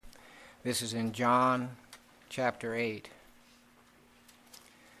This is in John chapter 8.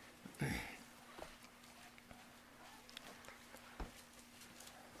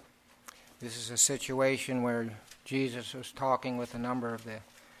 This is a situation where Jesus was talking with a number of the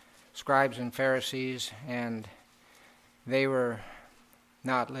scribes and Pharisees, and they were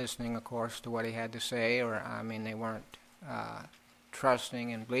not listening, of course, to what he had to say, they weren't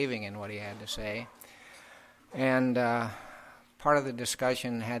trusting and believing in what he had to say. And part of the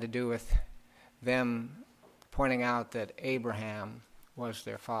discussion had to do with them pointing out that Abraham was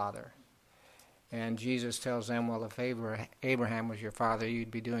their father. And Jesus tells them, well, if Abraham was your father, you'd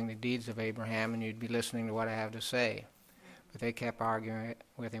be doing the deeds of Abraham and you'd be listening to what I have to say. But they kept arguing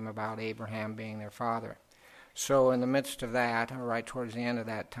with him about Abraham being their father. So in the midst of that, or right towards the end of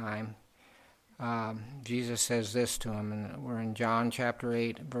that time, Jesus says this to him, and we're in John chapter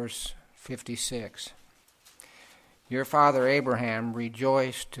 8, verse 56. Your father Abraham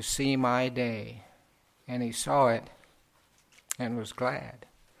rejoiced to see my day, and he saw it and was glad.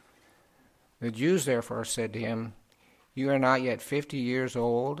 The Jews therefore said to him, you are not yet 50 years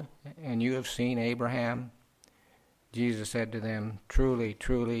old, and you have seen Abraham? Jesus said to them, truly,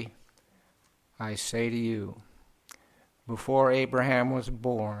 truly, I say to you, before Abraham was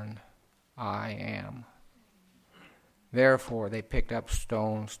born, I am. Therefore they picked up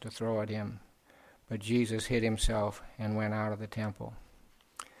stones to throw at him, but Jesus hid himself and went out of the temple.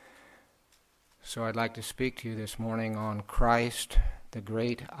 So I'd like to speak to you this morning on Christ, the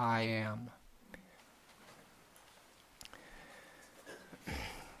great I am.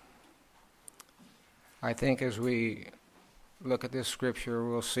 I think as we look at this scripture,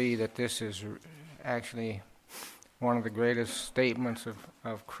 we'll see that this is actually one of the greatest statements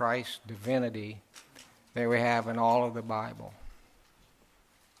of Christ's divinity that we have in all of the Bible.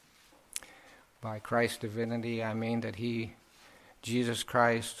 By Christ's divinity, I mean that Jesus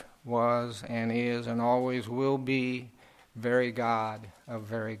Christ, was and is and always will be very God of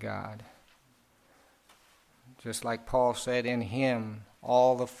very God. Just like Paul said, in him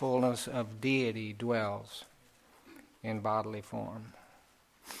all the fullness of deity dwells in bodily form.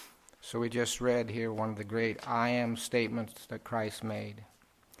 So we just read here one of the great I am statements that Christ made.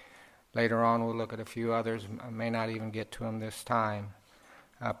 Later on we'll look at a few others. I may not even get to them this time.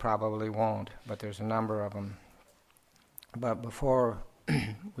 I probably won't, but there's a number of them. But before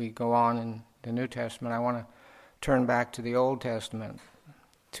we go on in the New Testament, I want to turn back to the Old Testament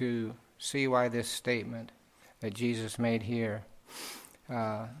to see why this statement that Jesus made here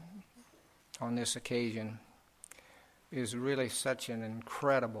on this occasion is really such an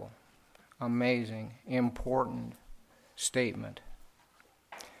incredible, amazing, important statement.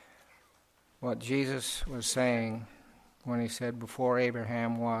 What Jesus was saying when he said, before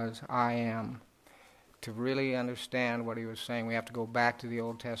Abraham was, I am. To really understand what he was saying, we have to go back to the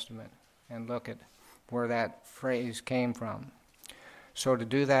Old Testament and look at where that phrase came from. So to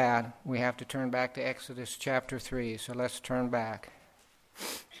do that, we have to turn back to Exodus chapter 3. So let's turn back.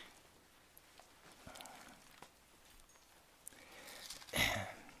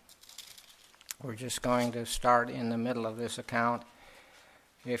 We're just going to start in the middle of this account.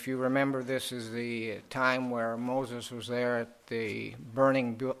 If you remember, this is the time where Moses was there at the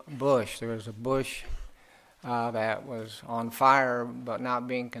burning bush. There was a bush that was on fire but not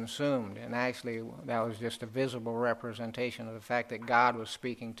being consumed. And actually, that was just a visible representation of the fact that God was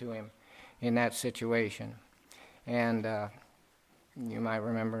speaking to him in that situation. And you might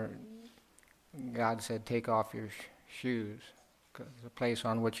remember God said, take off your shoes, because the place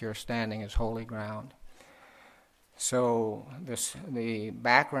on which you're standing is holy ground. So the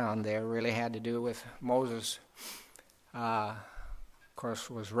background there really had to do with Moses, of course,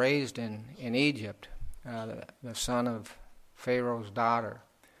 was raised in Egypt, the son of Pharaoh's daughter,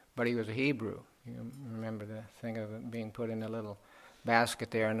 but he was a Hebrew. You remember the thing of it being put in a little basket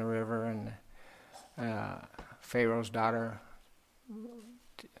there in the river, and Pharaoh's daughter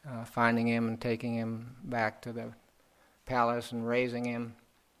finding him and taking him back to the palace and raising him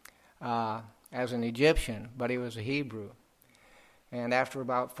as an Egyptian, but he was a Hebrew. And after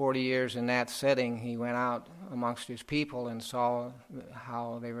about 40 years in that setting, he went out amongst his people and saw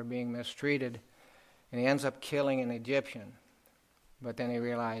how they were being mistreated, and he ends up killing an Egyptian. But then he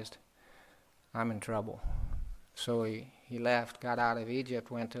realized, I'm in trouble. So he left, got out of Egypt,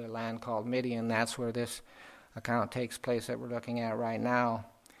 went to a land called Midian. That's where this account takes place that we're looking at right now,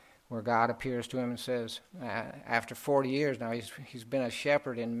 where God appears to him and says, after 40 years now, he's been a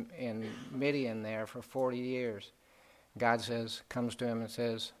shepherd in Midian there for 40 years. God comes to him and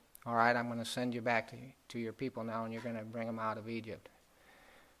says, all right, I'm going to send you back to your people now, and you're going to bring them out of Egypt.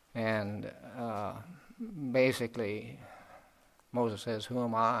 And basically, Moses says, who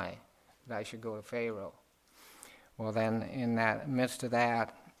am I that I should go to Pharaoh. Well, then, in that midst of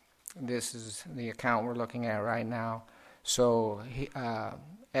that, this is the account we're looking at right now. So,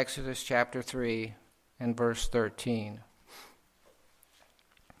 Exodus chapter 3 and verse 13.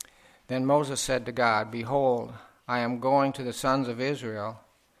 Then Moses said to God, Behold, I am going to the sons of Israel,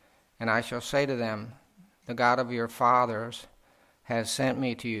 and I shall say to them, The God of your fathers has sent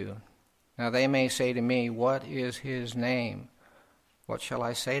me to you. Now they may say to me, What is his name? What shall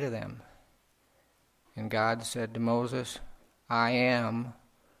I say to them? And God said to Moses, I am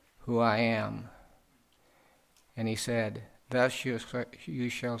who I am. And he said, Thus you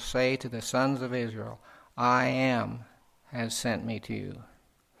shall say to the sons of Israel, I am has sent me to you.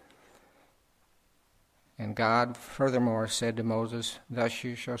 And God furthermore said to Moses, Thus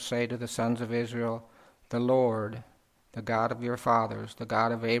you shall say to the sons of Israel, The Lord, the God of your fathers, the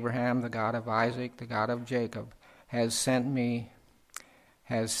God of Abraham, the God of Isaac, the God of Jacob, has sent me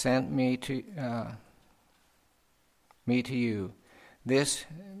to you. This,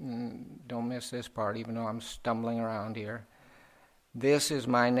 don't miss this part, even though I'm stumbling around here. This is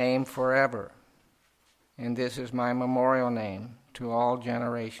my name forever, and this is my memorial name to all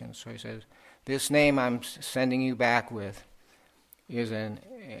generations. So he says, this name I'm sending you back with is a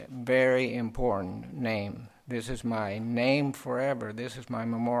very important name. This is my name forever. This is my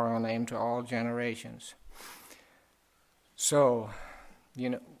memorial name to all generations. So,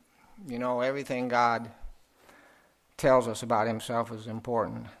 you know, everything God tells us about himself is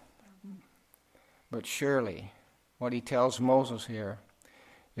important. But surely, what he tells Moses here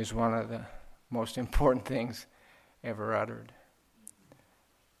is one of the most important things ever uttered.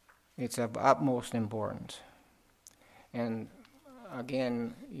 It's of utmost importance. And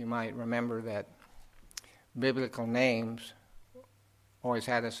again, you might remember that biblical names always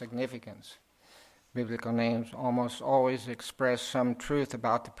had a significance. Biblical names almost always express some truth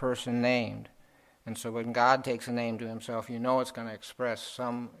about the person named. And so when God takes a name to himself, you know it's going to express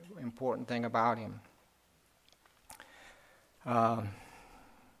some important thing about him.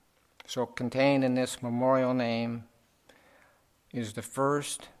 So contained in this memorial name is the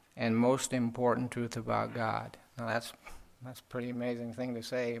first and most important truth about God. Now that's a pretty amazing thing to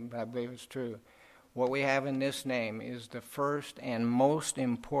say, but I believe it's true. What we have in this name is the first and most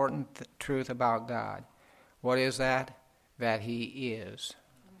important truth about God. What is that? That he is.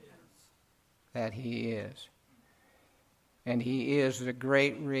 That he is. And he is the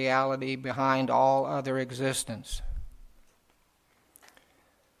great reality behind all other existence.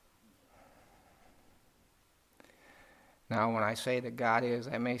 Now, when I say that God is,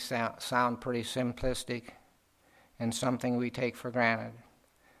 that may sound pretty simplistic and something we take for granted,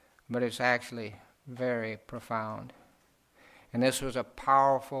 but it's actually very profound. And this was a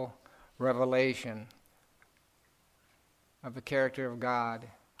powerful revelation of the character of God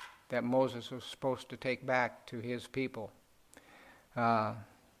that Moses was supposed to take back to his people.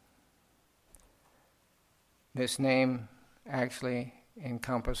 This name actually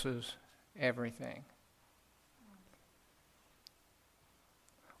encompasses everything.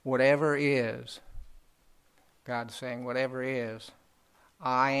 Whatever is, God's saying, whatever is,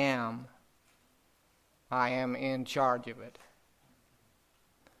 I am in charge of it.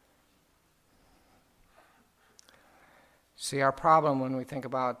 See, our problem when we think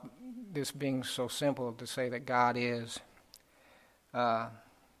about this being so simple to say that God is, and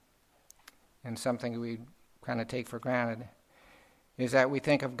something we kind of take for granted, is that we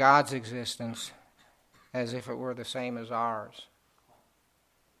think of God's existence as if it were the same as ours.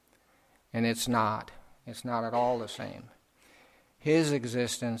 And it's not. It's not at all the same. His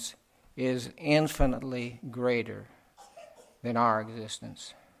existence is infinitely greater than our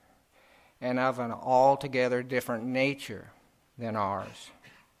existence, and of an altogether different nature than ours.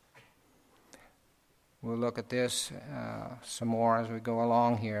 We'll look at this some more as we go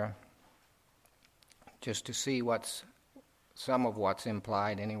along here, just to see some of what's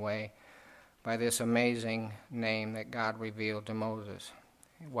implied anyway by this amazing name that God revealed to Moses,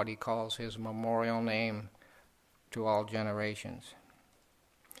 what he calls his memorial name to all generations.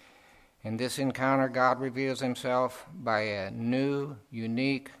 In this encounter, God reveals himself by a new,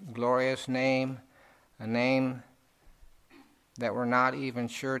 unique, glorious name, a name that we're not even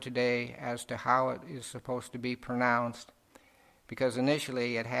sure today as to how it is supposed to be pronounced, because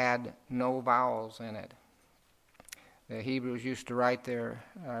initially it had no vowels in it. The Hebrews used to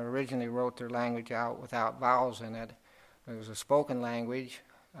originally wrote their language out without vowels in it. It was a spoken language,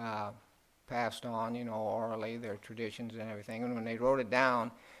 passed on, orally, their traditions and everything. And when they wrote it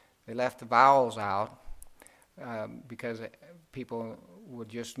down, they left the vowels out because people would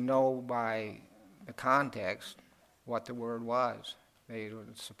just know by the context what the word was. They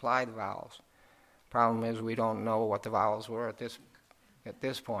would supply the vowels. Problem is we don't know what the vowels were at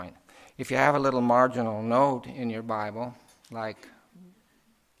this point. If you have a little marginal note in your Bible, like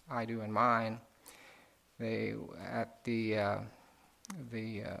I do in mine, at the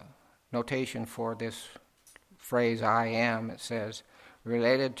notation for this phrase "I am," it says,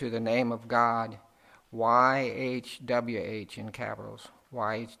 related to the name of God, YHWH in capitals,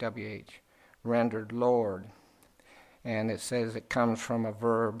 YHWH, rendered Lord. And it says it comes from a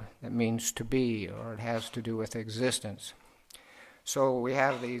verb that means to be, or it has to do with existence. So we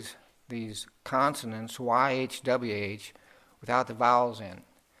have these consonants, YHWH, without the vowels in.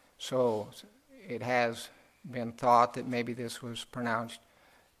 So it has been thought that maybe this was pronounced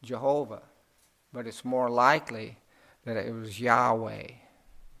Jehovah, but it's more likely that it was Yahweh.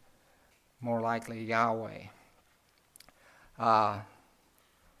 More likely Yahweh.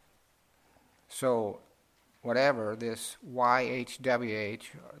 So whatever, this YHWH,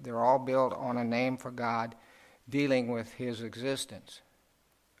 they're all built on a name for God dealing with his existence.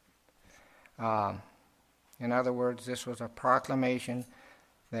 In other words, this was a proclamation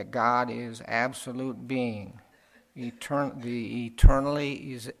that God is absolute being, the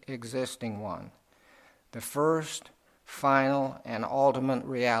eternally existing one, the first, final, and ultimate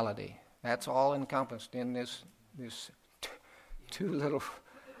reality. That's all encompassed in this two little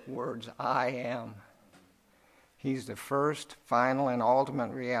words, I am. He's the first, final, and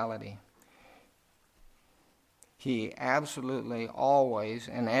ultimate reality. He absolutely, always,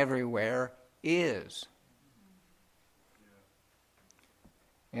 and everywhere is.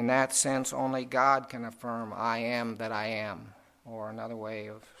 In that sense, only God can affirm, I am that I am. Or another way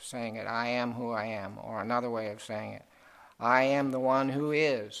of saying it, I am who I am. Or another way of saying it, I am the one who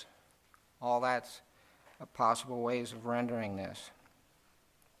is. All that's possible ways of rendering this.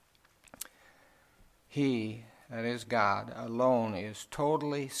 He, that is God, alone is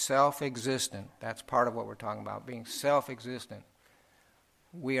totally self-existent. That's part of what we're talking about, being self-existent.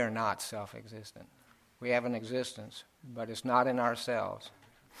 We are not self-existent. We have an existence, but it's not in ourselves.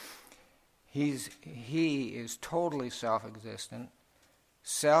 He is totally self-existent,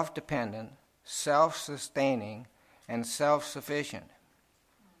 self-dependent, self-sustaining, and self-sufficient.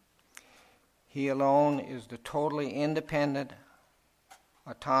 He alone is the totally independent,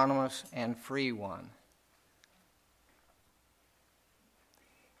 autonomous, and free one.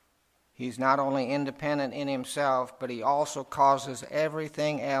 He's not only independent in himself, but he also causes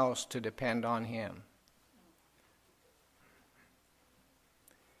everything else to depend on him.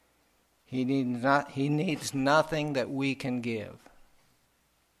 He needs nothing that we can give.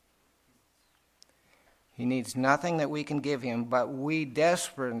 He needs nothing that we can give him, but we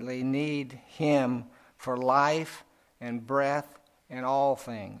desperately need him for life and breath and all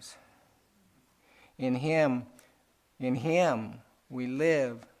things. In him we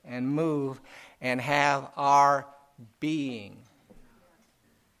live and move and have our being.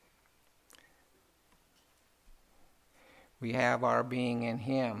 We have our being in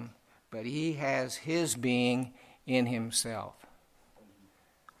him, but he has his being in himself.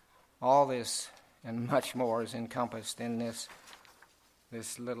 All this and much more is encompassed in this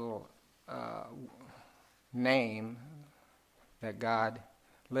little name that God,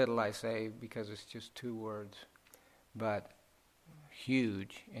 little I say because it's just two words, but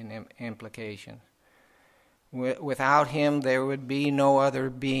huge in implication. Without him there would be no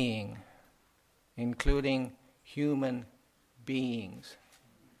other being, including human beings.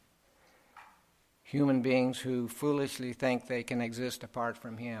 Human beings who foolishly think they can exist apart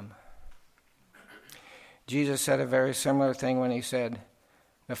from him. Jesus said a very similar thing when he said,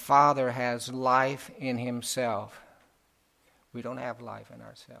 the Father has life in himself. We don't have life in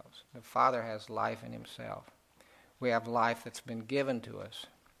ourselves. The Father has life in himself. We have life that's been given to us.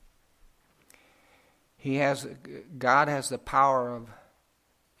 God has the power of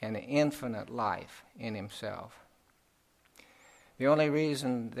an infinite life in himself. The only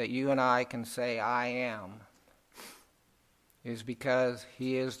reason that you and I can say I am is because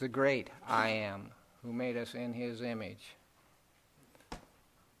he is the great I am, who made us in his image.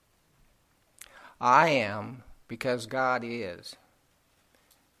 I am because God is.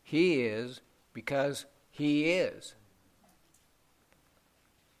 He is because he is.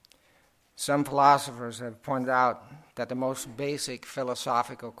 Some philosophers have pointed out that the most basic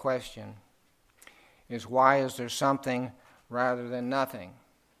philosophical question is, why is there something rather than nothing?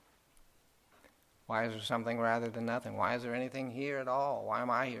 Why is there something rather than nothing? Why is there anything here at all? Why am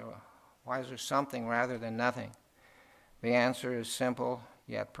I here? Why is there something rather than nothing? The answer is simple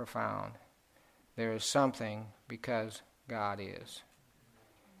yet profound. There is something because God is.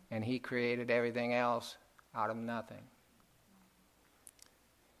 And he created everything else out of nothing.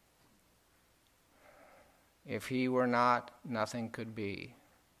 If he were not, nothing could be.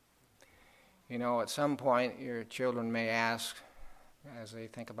 You know, at some point your children may ask, as they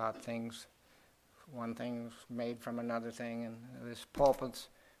think about things, one thing's made from another thing, and this pulpit's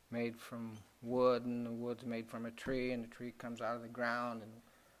made from wood, and the wood's made from a tree, and the tree comes out of the ground, and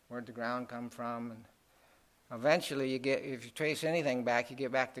where'd the ground come from? And eventually, if you trace anything back, you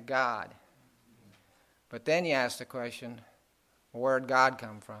get back to God. But then you ask the question, where'd God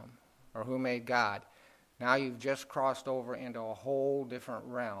come from? Or who made God? Now you've just crossed over into a whole different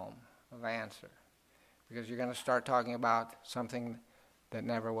realm of answer, because you're going to start talking about something that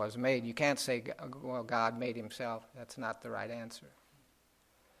never was made. You can't say, well, God made himself. That's not the right answer.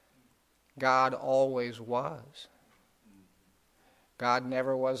 God always was. God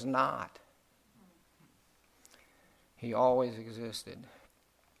never was not. He always existed.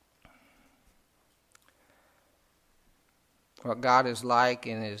 What God is like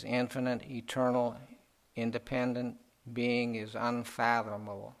in his infinite, eternal, independent being is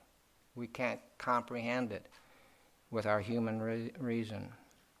unfathomable. We can't comprehend it with our human reason.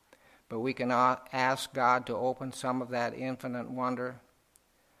 But we can ask God to open some of that infinite wonder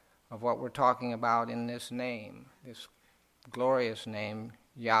of what we're talking about in this name, this glorious name,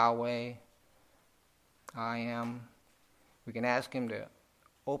 Yahweh, I am. We can ask him to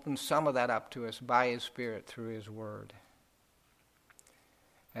open some of that up to us by his Spirit through his word.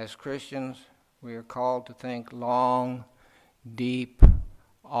 As Christians, we are called to think long, deep,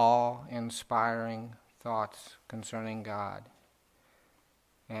 awe-inspiring thoughts concerning God.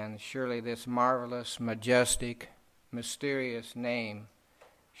 And surely this marvelous, majestic, mysterious name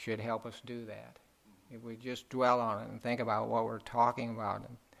should help us do that. If we just dwell on it and think about what we're talking about,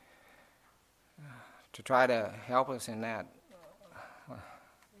 and to try to help us in that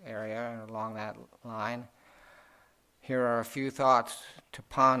area, along that line, here are a few thoughts to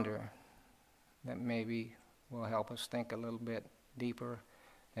ponder that maybe will help us think a little bit deeper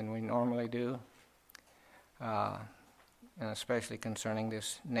than we normally do, and especially concerning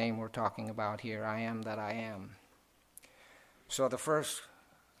this name we're talking about here, I am that I am. So the first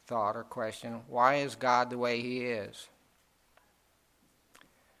thought or question, why is God the way he is?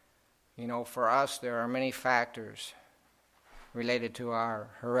 You know, for us there are many factors related to our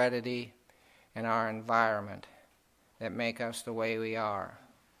heredity and our environment that make us the way we are,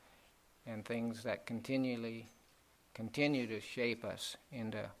 and things that continue to shape us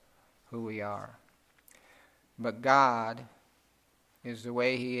into who we are. But God is the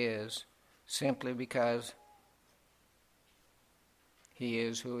way he is simply because he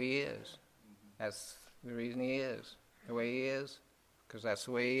is who he is. That's the reason he is the way he is, because that's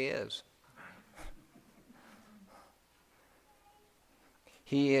the way he is.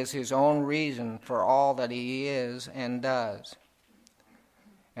 He is his own reason for all that he is and does.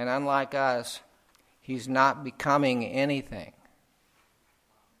 And unlike us, he's not becoming anything.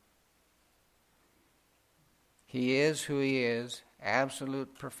 He is who he is,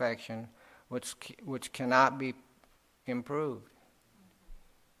 absolute perfection, which cannot be improved.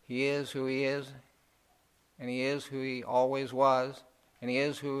 He is who he is, and he is who he always was, and he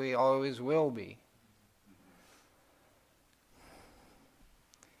is who he always will be.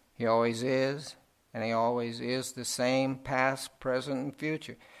 He always is, and he always is the same, past, present, and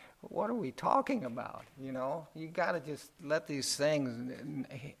future. What are we talking about? You know, you got to just let these things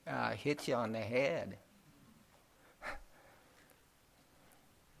hit you on the head.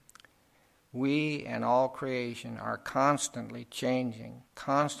 We and all creation are constantly changing,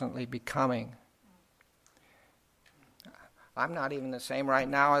 constantly becoming. I'm not even the same right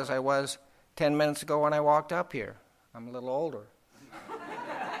now as I was 10 minutes ago when I walked up here. I'm a little older.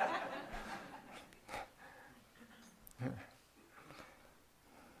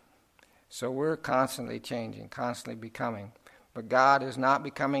 So we're constantly changing, constantly becoming. But God is not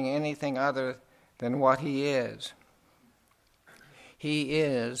becoming anything other than what he is. He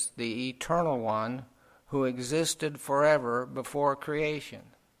is the eternal one who existed forever before creation.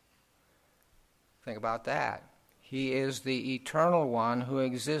 Think about that. He is the eternal one who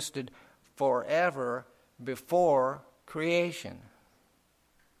existed forever before creation.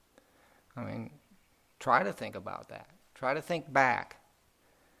 I mean, try to think about that. Try to think back.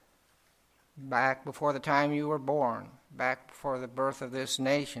 Back before the time you were born. Back before the birth of this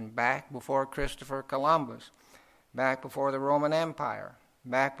nation. Back before Christopher Columbus. Back before the Roman Empire.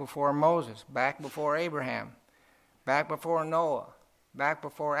 Back before Moses. Back before Abraham. Back before Noah. Back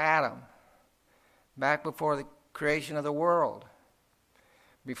before Adam. Back before the creation of the world.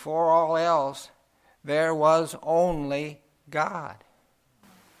 Before all else, there was only God.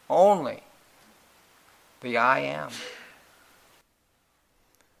 Only the I am.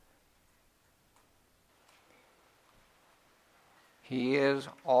 He is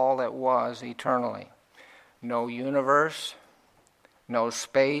all that was eternally. No universe, no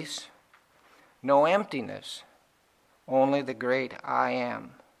space, no emptiness, only the great I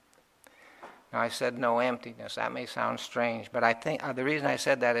am. Now, I said no emptiness. That may sound strange, but I think the reason I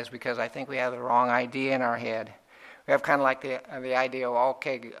said that is because I think we have the wrong idea in our head. We have kind of like the idea of,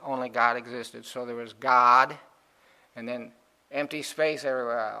 okay, only God existed. So there was God, and then empty space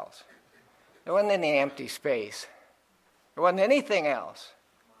everywhere else. There wasn't any empty space. There wasn't anything else.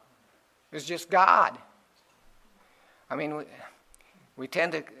 It was just God. I mean, we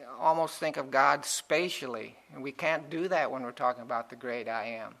tend to almost think of God spatially, and we can't do that when we're talking about the great I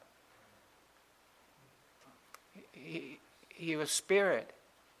am. He was spirit.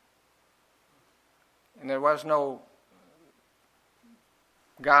 And there was no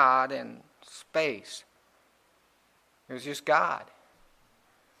God in space. It was just God.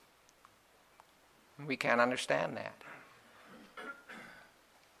 We can't understand that.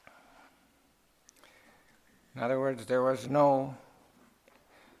 In other words, there was no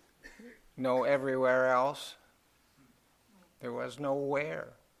everywhere else. There was no where.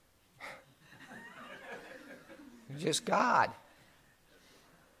 Just God.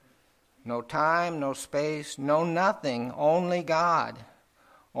 No time, no space, no nothing, only God.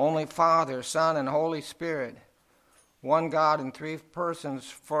 Only Father, Son, and Holy Spirit. One God in three persons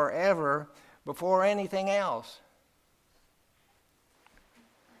forever before anything else.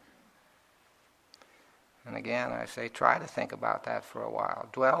 And again, I say, try to think about that for a while.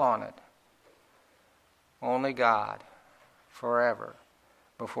 Dwell on it. Only God, forever,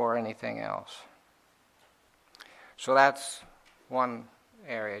 before anything else. So that's one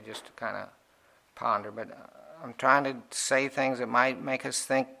area just to kind of ponder. But I'm trying to say things that might make us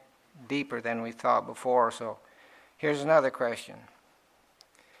think deeper than we thought before. So here's another question.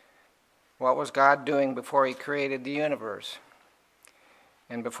 What was God doing before He created the universe?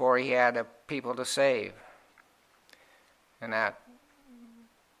 And before He had a people to save? And that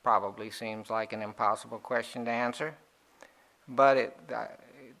probably seems like an impossible question to answer. But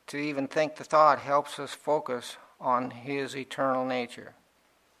to even think the thought helps us focus on His eternal nature.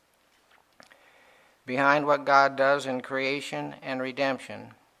 Behind what God does in creation and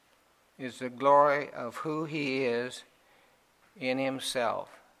redemption is the glory of who He is in Himself.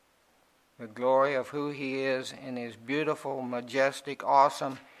 The glory of who He is in His beautiful, majestic,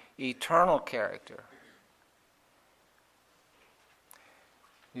 awesome, eternal character.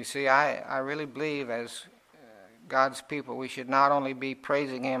 You see, I really believe as God's people we should not only be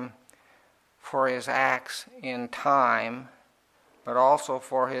praising Him for His acts in time, but also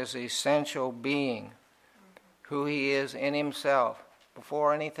for His essential being, who He is in Himself,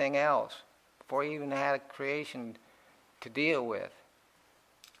 before anything else, before He even had a creation to deal with,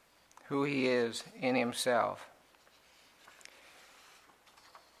 who He is in Himself.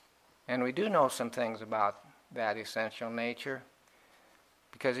 And we do know some things about that essential nature,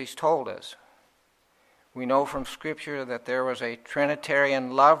 because He's told us. We know from Scripture that there was a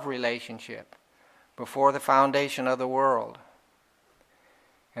Trinitarian love relationship before the foundation of the world,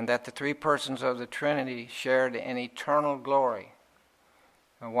 and that the three persons of the Trinity shared an eternal glory.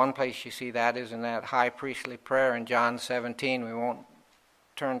 And one place you see that is in that high priestly prayer in John 17. We won't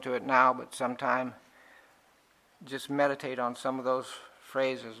turn to it now, but sometime just meditate on some of those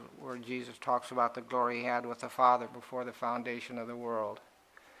phrases where Jesus talks about the glory He had with the Father before the foundation of the world.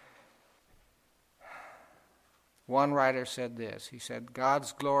 One writer said this. He said,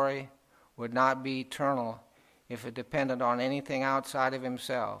 God's glory would not be eternal if it depended on anything outside of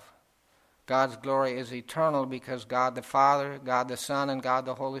Himself. God's glory is eternal because God the Father, God the Son, and God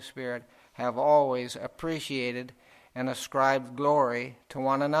the Holy Spirit have always appreciated and ascribed glory to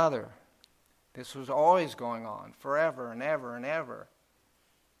one another. This was always going on, forever and ever and ever.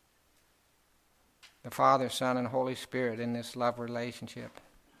 The Father, Son, and Holy Spirit in this love relationship.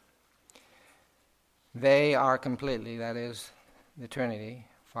 They are completely, that is, the Trinity,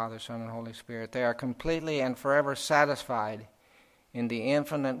 Father, Son, and Holy Spirit, they are completely and forever satisfied in the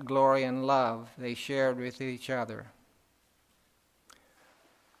infinite glory and love they shared with each other.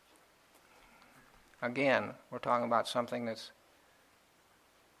 Again, we're talking about something that's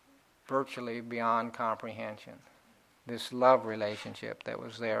virtually beyond comprehension. This love relationship that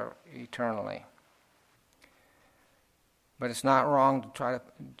was there eternally. But it's not wrong to try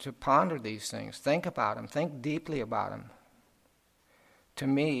to ponder these things. Think about them. Think deeply about them. To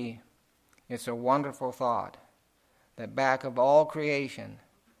me, it's a wonderful thought that back of all creation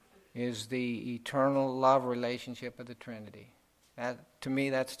is the eternal love relationship of the Trinity. To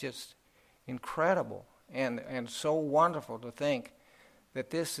me, that's just incredible and so wonderful to think that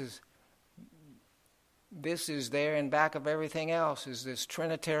this is this is there in back of everything else, is this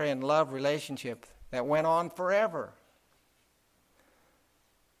Trinitarian love relationship that went on forever.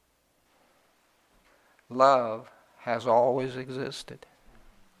 Love has always existed.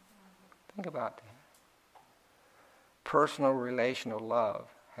 Think about that. Personal relational love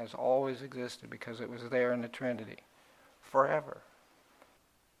has always existed because it was there in the Trinity forever.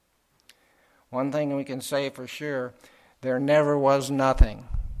 One thing we can say for sure, there never was nothing.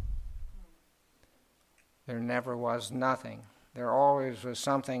 There never was nothing. There always was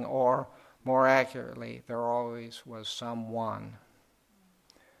something, or more accurately, there always was someone.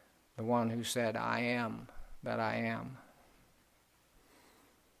 The one who said, I am that I am.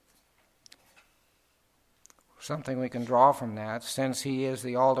 Something we can draw from that, since he is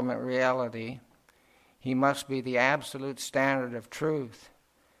the ultimate reality, he must be the absolute standard of truth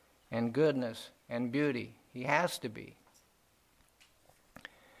and goodness and beauty. He has to be.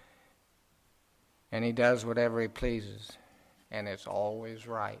 And he does whatever he pleases, and it's always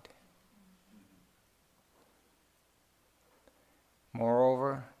right.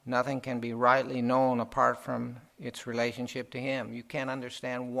 Moreover, nothing can be rightly known apart from its relationship to him. You can't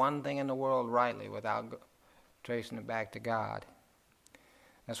understand one thing in the world rightly without tracing it back to God.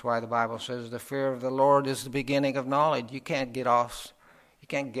 That's why the Bible says the fear of the Lord is the beginning of knowledge. You can't get off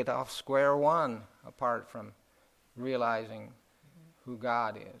square one apart from realizing who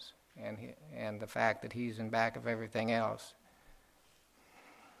God is and the fact that he's in back of everything else.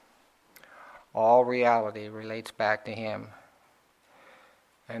 All reality relates back to him.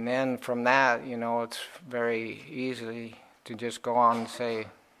 And then from that, it's very easy to just go on and say,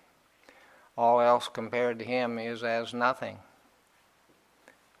 all else compared to him is as nothing.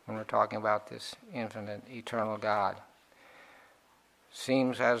 When we're talking about this infinite, eternal God.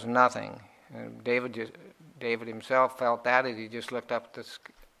 Seems as nothing. And David himself felt that as he just looked up at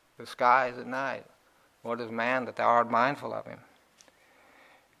the skies at night. What is man that thou art mindful of him?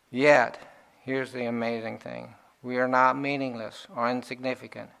 Yet, here's the amazing thing. We are not meaningless or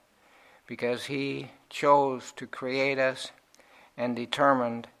insignificant because he chose to create us and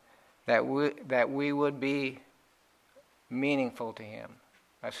determined that we would be meaningful to him,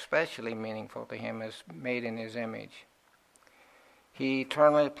 especially meaningful to him as made in his image. He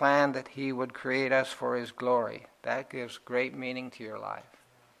eternally planned that he would create us for his glory. That gives great meaning to your life.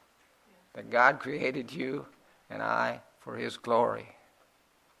 That God created you and I for his glory.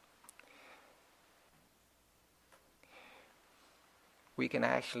 We can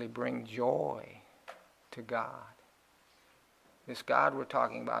actually bring joy to God. This God we're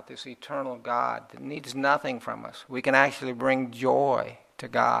talking about, this eternal God that needs nothing from us, we can actually bring joy to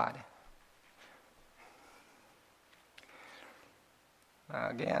God. Now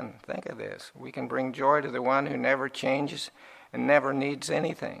again, think of this. We can bring joy to the one who never changes and never needs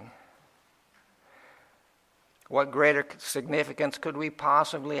anything. What greater significance could we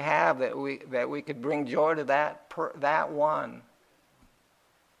possibly have that we could bring joy to that one?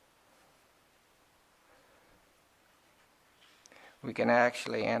 We can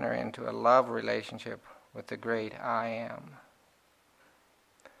actually enter into a love relationship with the great I am.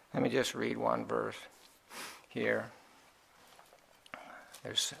 Let me just read one verse here.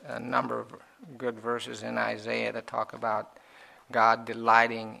 There's a number of good verses in Isaiah that talk about God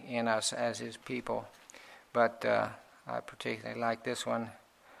delighting in us as his people. But I particularly like this one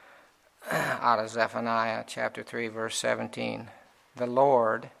out of Zephaniah chapter 3, verse 17. The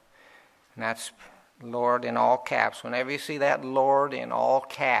Lord, and that's Lord in all caps. Whenever you see that Lord in all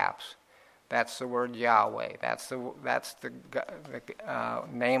caps, that's the word Yahweh. That's the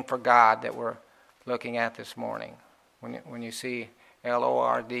name for God that we're looking at this morning. When you see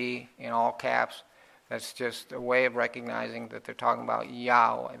L-O-R-D in all caps, that's just a way of recognizing that they're talking about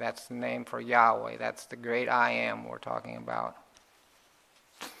Yahweh. That's the name for Yahweh. That's the great I am we're talking about.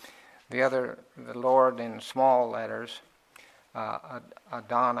 The Lord in small letters,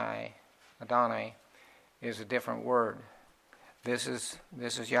 Adonai, is a different word. This is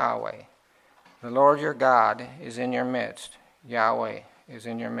Yahweh. The Lord your God is in your midst. Yahweh is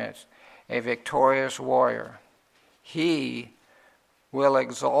in your midst. A victorious warrior. He will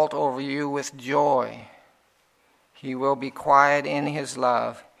exult over you with joy. He will be quiet in his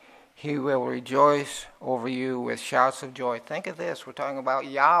love. He will rejoice over you with shouts of joy. Think of this. We're talking about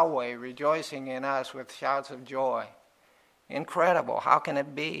Yahweh rejoicing in us with shouts of joy. Incredible. How can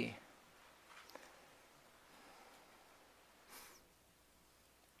it be?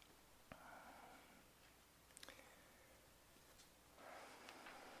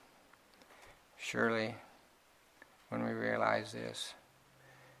 Surely, when we realize this,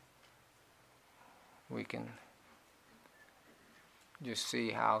 we can just see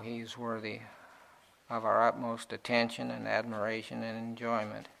how he's worthy of our utmost attention and admiration and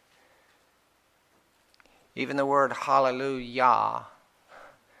enjoyment. Even the word hallelujah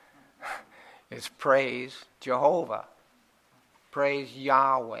is praise Jehovah, praise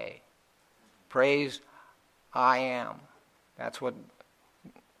Yahweh, praise I am. That's what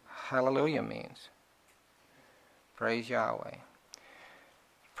hallelujah means. Praise Yahweh.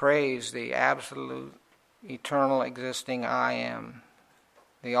 Praise the absolute, eternal, existing I am,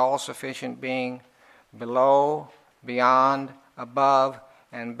 the all-sufficient being below, beyond, above,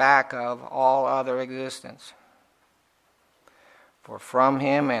 and back of all other existence. For from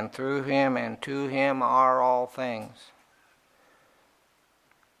him and through him and to him are all things.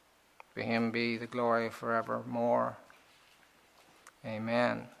 To him be the glory forevermore.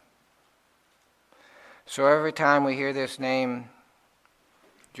 Amen. So every time we hear this name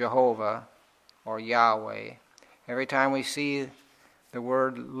Jehovah or Yahweh, every time we see the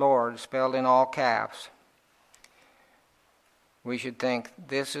word Lord spelled in all caps, we should think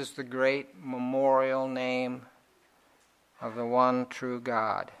this is the great memorial name of the one true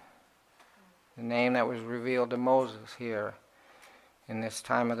God, the name that was revealed to Moses here in this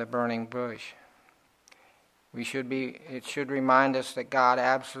time of the burning bush. It should remind us that God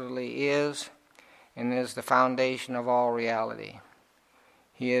absolutely is and is the foundation of all reality.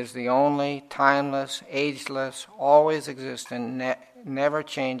 He is the only timeless, ageless, always existent, never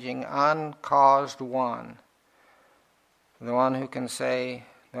changing, uncaused one. The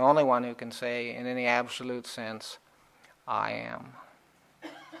only one who can say in any absolute sense, I am.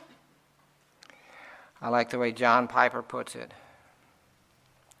 I like the way John Piper puts it.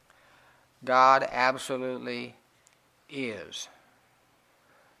 God absolutely is.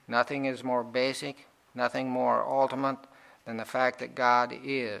 Nothing is more basic, nothing more ultimate than the fact that God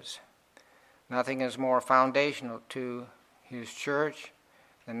is. Nothing is more foundational to his church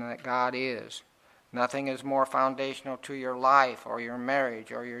than that God is. Nothing is more foundational to your life or your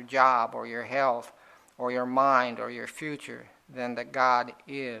marriage or your job or your health or your mind or your future than that God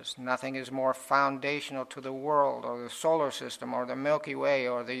is. Nothing is more foundational to the world or the solar system or the Milky Way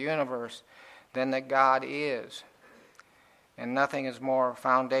or the universe than that God is. And nothing is more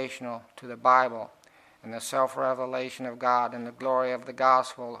foundational to the Bible and the self-revelation of God and the glory of the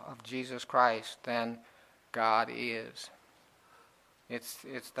gospel of Jesus Christ than God is.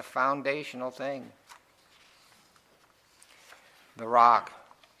 It's the foundational thing. The rock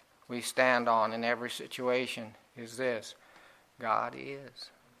we stand on in every situation is this: God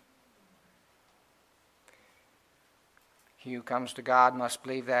is. He who comes to God must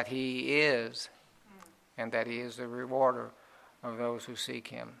believe that he is, and that he is the rewarder of those who seek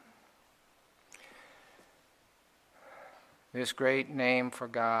him. This great name for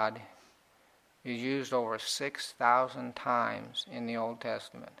God is used over 6,000 times in the Old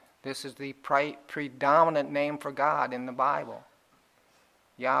Testament. This is the predominant name for God in the Bible.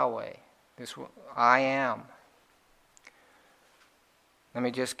 Yahweh. This I am. Let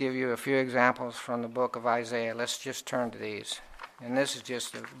me just give you a few examples from the book of Isaiah. Let's just turn to these. And this is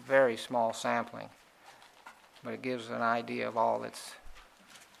just a very small sampling, but it gives an idea of all that's,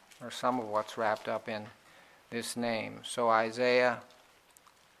 or some of what's wrapped up in this name. So Isaiah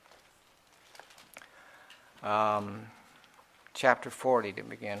chapter 40 to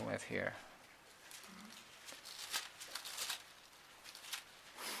begin with here.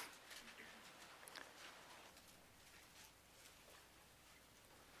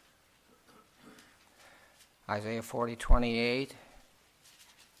 Isaiah 40:28.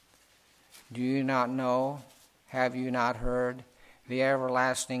 Do you not know? Have you not heard? The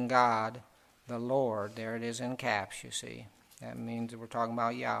everlasting God, the Lord, there it is in caps, you see. That means we're talking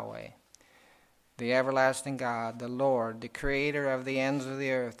about Yahweh. The everlasting God, the Lord, the creator of the ends of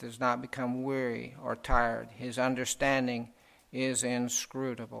the earth, does not become weary or tired. His understanding is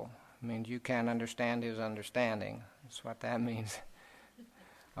inscrutable. It means you can't understand his understanding. That's what that means.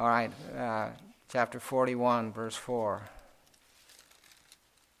 All right, chapter 41, verse 4.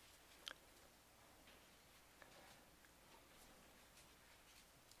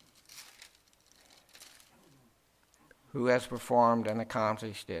 Who has performed and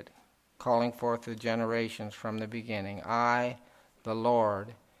accomplished it, calling forth the generations from the beginning. I, the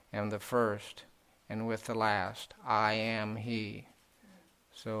Lord, am the first, and with the last. I am he.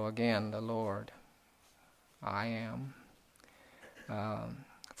 So again, the Lord. I am.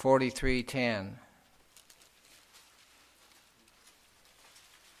 43:10.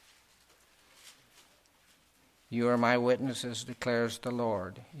 You are my witnesses, declares the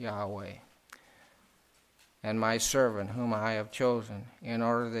Lord, Yahweh, and my servant whom I have chosen, in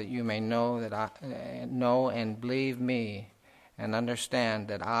order that you may know and believe me, and understand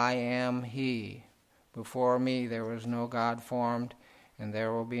that I am he Before me there was no God formed, and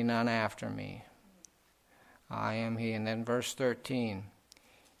there will be none after me. I am He. And then verse 13,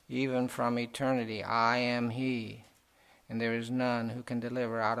 even from eternity I am He, and there is none who can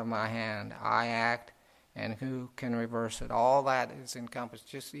deliver out of my hand. I act, and who can reverse it? All that is encompassed.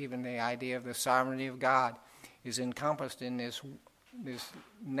 Just even the idea of the sovereignty of God is encompassed in this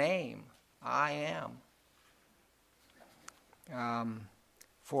name, I am.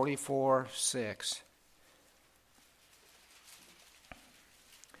 44:6.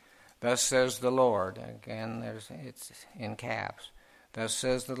 Thus says the Lord. Again, it's in caps. Thus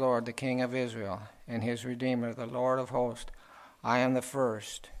says the Lord, the King of Israel, and his Redeemer, the Lord of hosts. I am the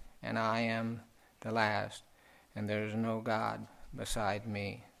first, and I am the last, and there is no God beside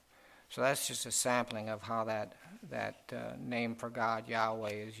me. So that's just a sampling of how that name for God,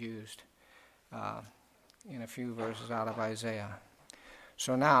 Yahweh, is used in a few verses out of Isaiah.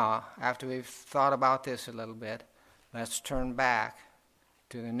 So now, after we've thought about this a little bit, let's turn back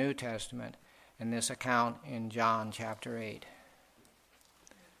to the New Testament and this account in John chapter 8.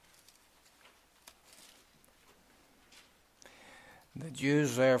 The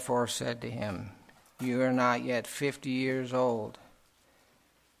Jews therefore said to him, You are not yet 50 years old,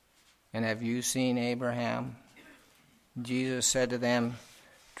 and have you seen Abraham? Jesus said to them,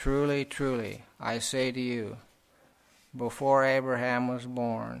 Truly, truly, I say to you, before Abraham was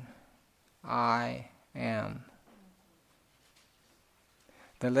born, I am.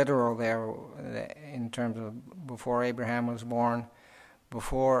 The literal there, in terms of before Abraham was born,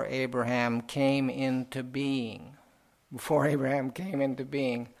 before Abraham came into being. Before Abraham came into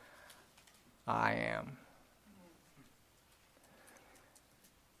being, I am.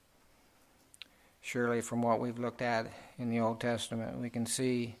 Surely from what we've looked at in the Old Testament, we can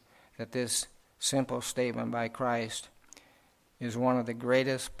see that this simple statement by Christ is one of the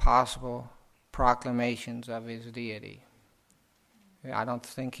greatest possible proclamations of his deity. I don't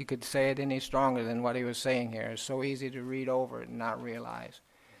think you could say it any stronger than what he was saying here. It's so easy to read over it and not realize.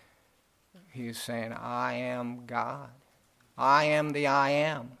 He's saying, I am God. I am the I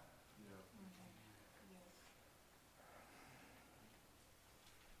am.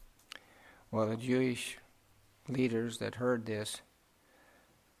 Well, the Jewish leaders that heard this,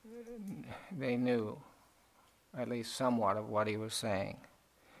 they knew at least somewhat of what he was saying.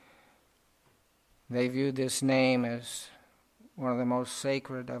 They viewed this name as one of the most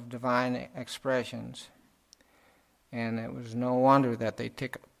sacred of divine expressions, and it was no wonder that they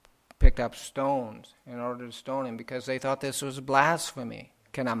picked up stones in order to stone him, because they thought this was blasphemy.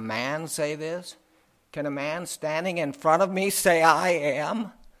 Can a man say this? Can a man standing in front of me say, I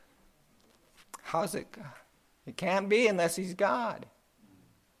am? How's it? It can't be unless he's God.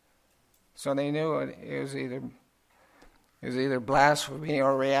 So they knew it was either blasphemy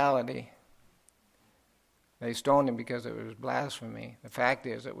or reality. They stoned him because it was blasphemy. The fact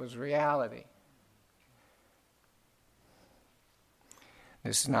is, it was reality.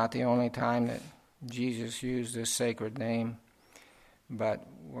 This is not the only time that Jesus used this sacred name, but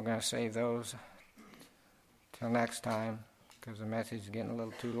we're going to save those till next time, because the message is getting a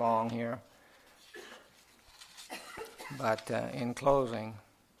little too long here. But in closing,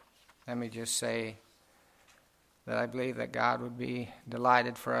 let me just say that I believe that God would be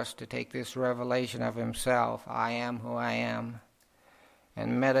delighted for us to take this revelation of himself, I am who I am,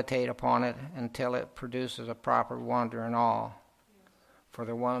 and meditate upon it until it produces a proper wonder and awe for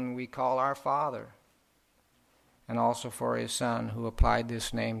the one we call our Father, and also for his Son who applied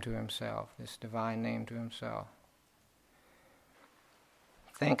this name to himself, this divine name to himself.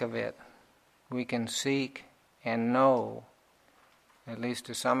 Think of it. We can seek and know, at least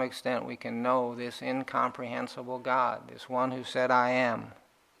to some extent, we can know this incomprehensible God, this one who said, I am.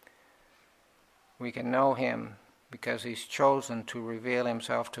 We can know him because he's chosen to reveal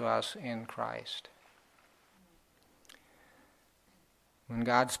himself to us in Christ. When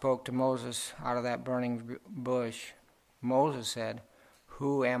God spoke to Moses out of that burning bush, Moses said,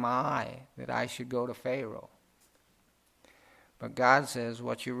 Who am I that I should go to Pharaoh? But God says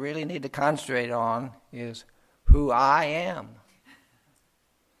what you really need to concentrate on is who I am.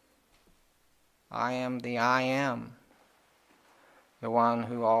 I am the I am, the one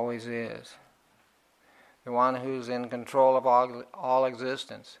who always is, the one who's in control of all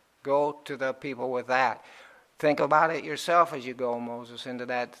existence. Go to the people with that. Think about it yourself as you go, Moses, into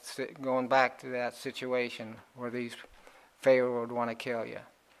that, going back to that situation where these Pharaoh would want to kill you.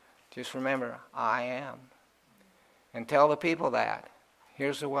 Just remember, I am. And tell the people that.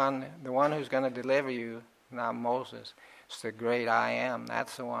 Here's the one who's going to deliver you, not Moses. It's the great I am.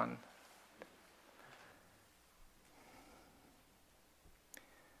 That's the one.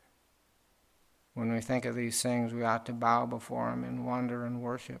 When we think of these things, we ought to bow before Him in wonder and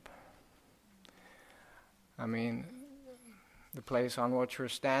worship. I mean, the place on which we're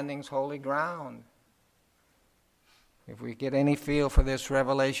standing is holy ground. If we get any feel for this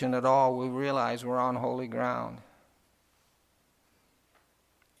revelation at all, we realize we're on holy ground.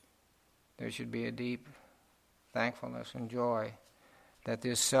 There should be a deep thankfulness and joy that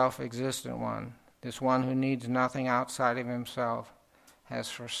this self-existent one, this one who needs nothing outside of himself, has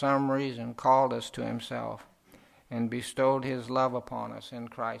for some reason called us to himself and bestowed his love upon us in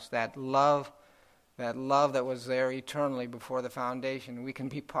Christ. That love that was there eternally before the foundation, we can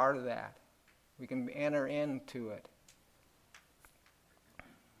be part of that. We can enter into it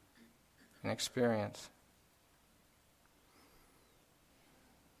and experience.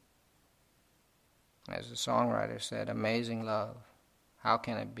 As the songwriter said, amazing love, how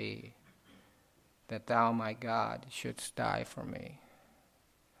can it be that thou, my God, shouldst die for me?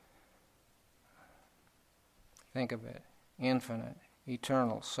 Think of it. Infinite,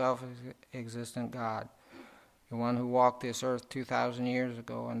 eternal, self-existent God, the one who walked this earth 2,000 years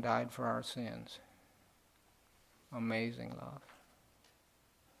ago and died for our sins. Amazing love.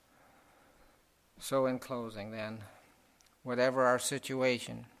 So in closing then, whatever our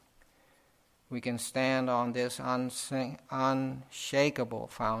situation, we can stand on this unshakable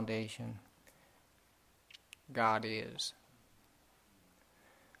foundation. God is.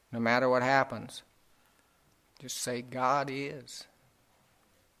 No matter what happens, just say, God is.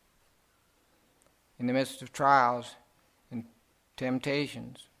 In the midst of trials and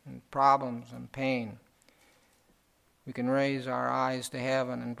temptations and problems and pain, we can raise our eyes to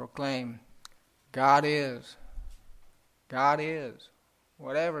heaven and proclaim, God is. God is.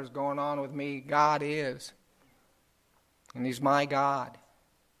 Whatever's going on with me, God is. And He's my God.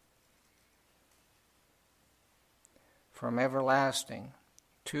 From everlasting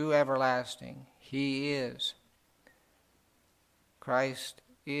to everlasting, He is. Christ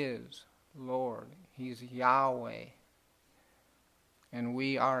is Lord. He's Yahweh. And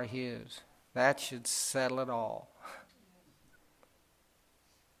we are His. That should settle it all.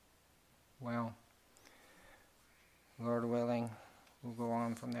 Well, Lord willing, we'll go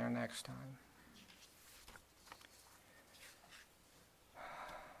on from there next time.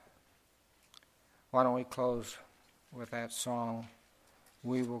 Why don't we close with that song,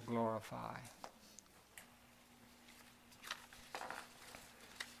 We Will Glorify.